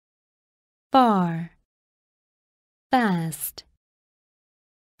far, fast,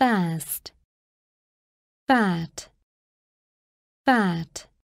 fast, fat, fat,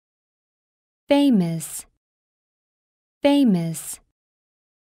 famous, famous,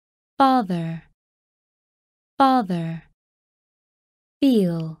 father, father,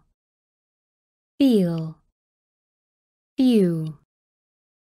 feel, feel, few,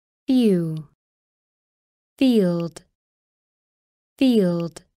 few, field,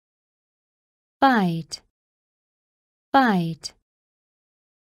 field, fight, fight,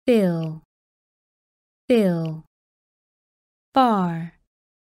 fill, fill, far,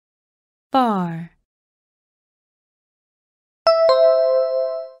 far,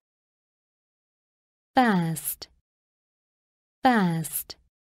 fast, fast,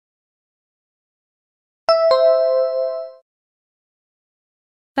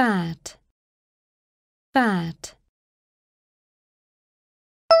 fat, fat,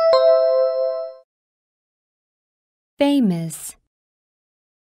 famous,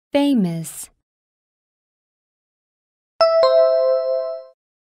 famous,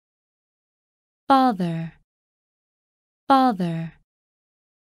 father, father,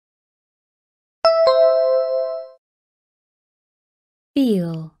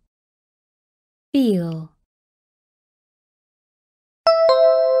 feel, feel,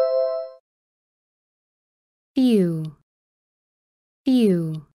 few,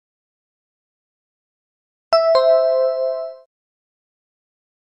 few,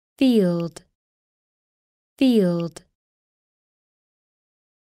 field, field,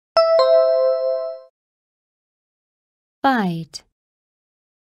 fight,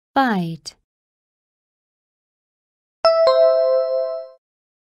 fight,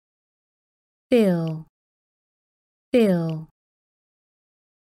 fill, fill,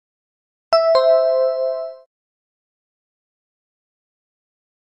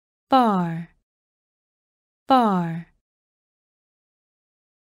 far, far,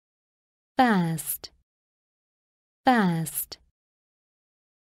 fast, fast,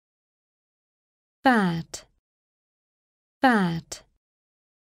 fat, fat,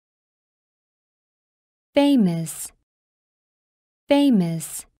 famous,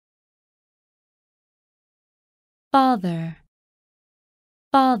 famous, father,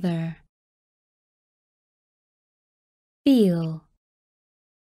 father, feel,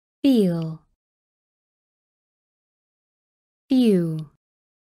 feel, few,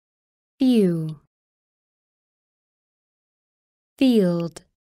 few, field,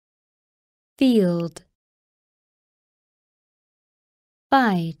 field,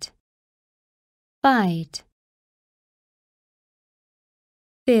 fight, fight,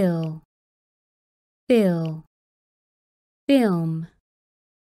 fill, fill, film,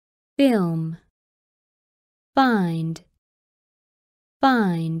 film, find,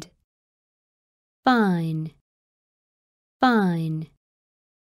 find, fine, fine,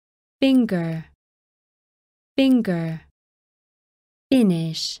 finger, finger,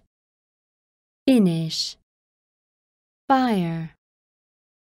 finish, finish, fire,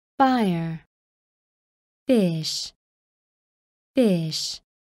 fire, fish, fish,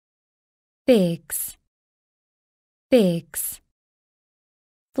 fix, fix,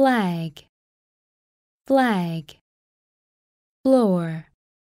 flag, flag, floor,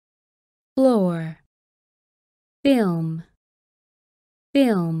 floor, film,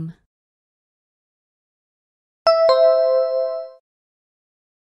 film,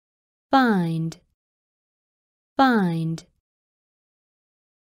 find, find,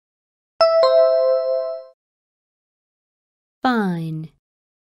 fine,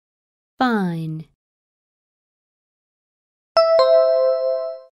 fine,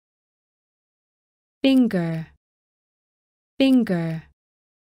 finger, finger,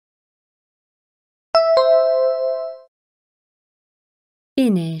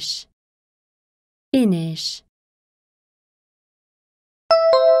 finish, finish,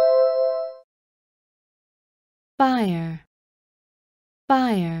 fire,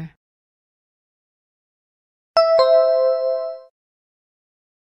 fire,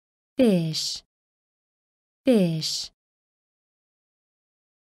 fish, fish,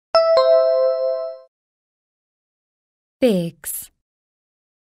 fix,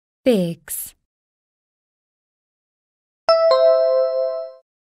 fix,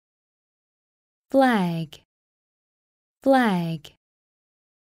 flag, flag,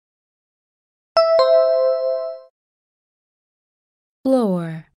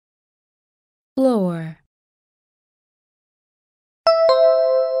 floor, floor,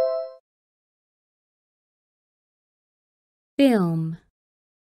 film,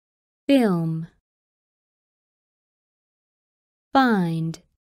 film, find,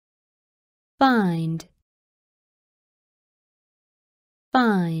 find,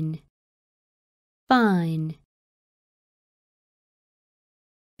 fine, fine.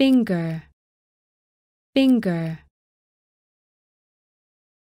 Finger, finger.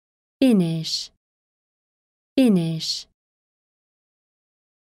 Finish, finish.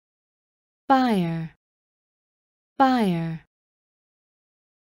 Fire, fire.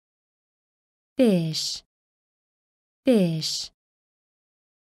 Fish, fish.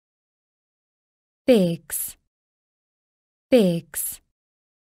 Fix, fix.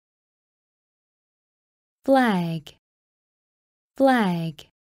 Flag, flag.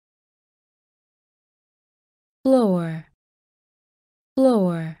 Floor,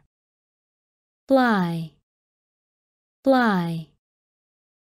 floor. Fly, fly.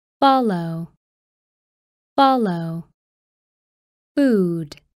 Follow, follow.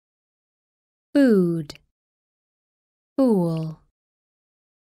 Food, food. Fool,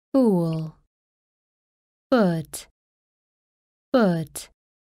 fool. Foot, foot.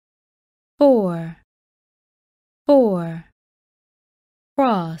 Four, four.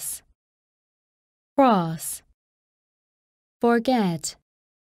 Cross, cross. Forget,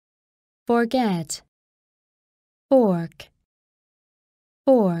 forget. Fork,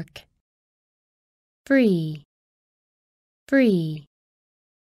 fork. Free, free.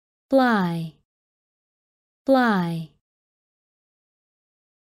 Fly, fly.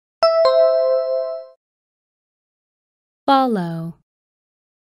 Follow,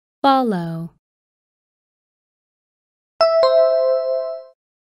 follow.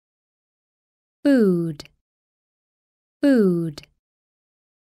 Food, food.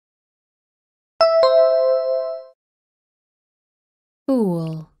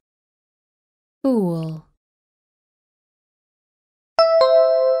 Fool, fool.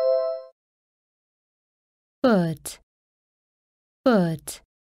 Foot, foot.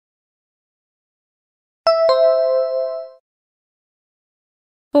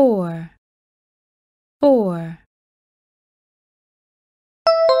 Four, four.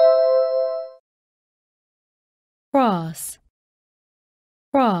 Cross,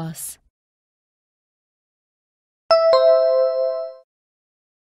 cross.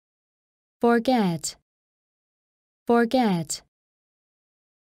 Forget, forget.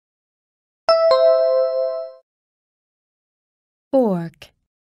 Fork,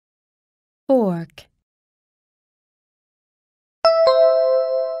 fork.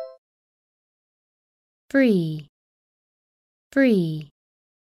 Free, free.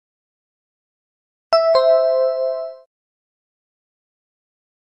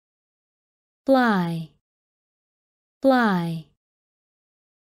 Fly, fly.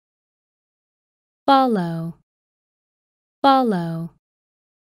 Follow, follow.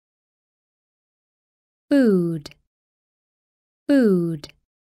 Food, food.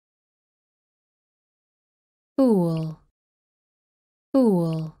 Fool,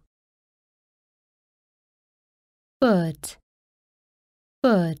 fool. Foot,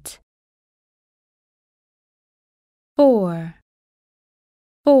 foot. Four,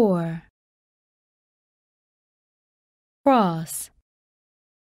 four. Cross,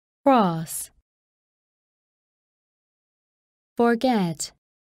 cross. Forget,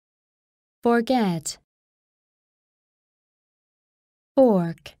 forget.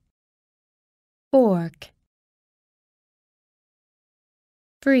 Fork, fork.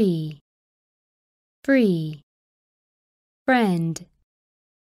 Free, free. Friend,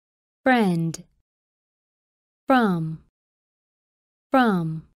 friend. From,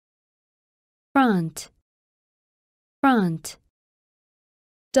 from. Front, front.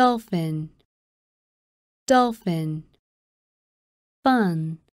 Dolphin, dolphin.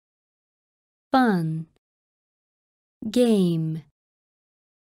 Fun, fun. Game,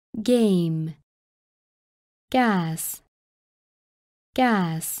 game. Gas,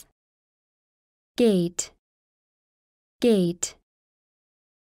 gas. Gate, gate.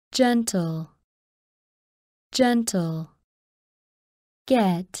 Gentle, gentle.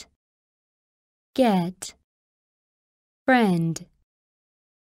 Get, get. Friend,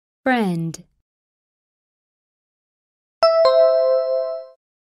 friend.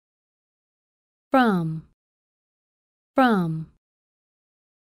 From, from.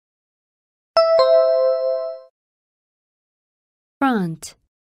 Front,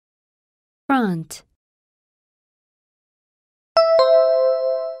 front.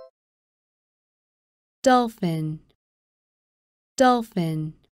 Dolphin,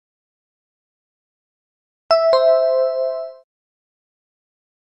 dolphin.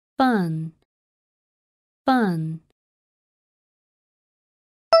 Fun, fun.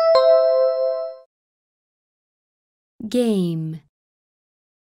 Game,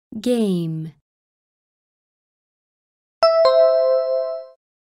 game,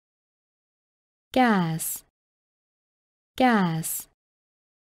 gas, gas,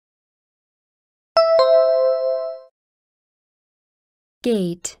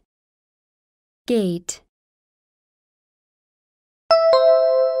 gate, gate,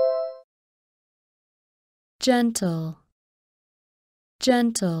 gentle,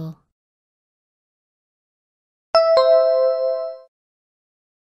 gentle,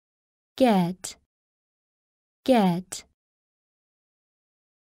 get, get,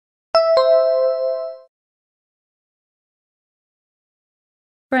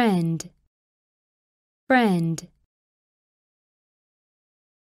 friend, friend,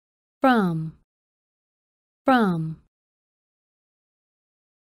 from,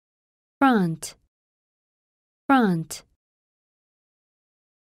 front, front,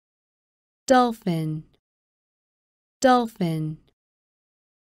 dolphin, dolphin,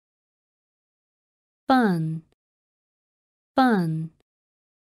 fun, fun,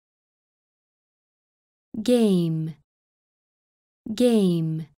 game,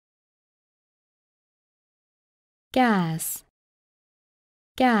 game, gas,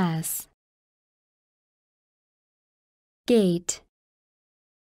 gas, gate,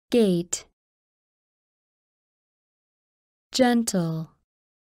 gate, gentle,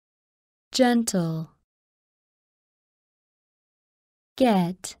 gentle,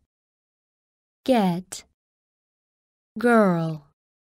 get, get, girl,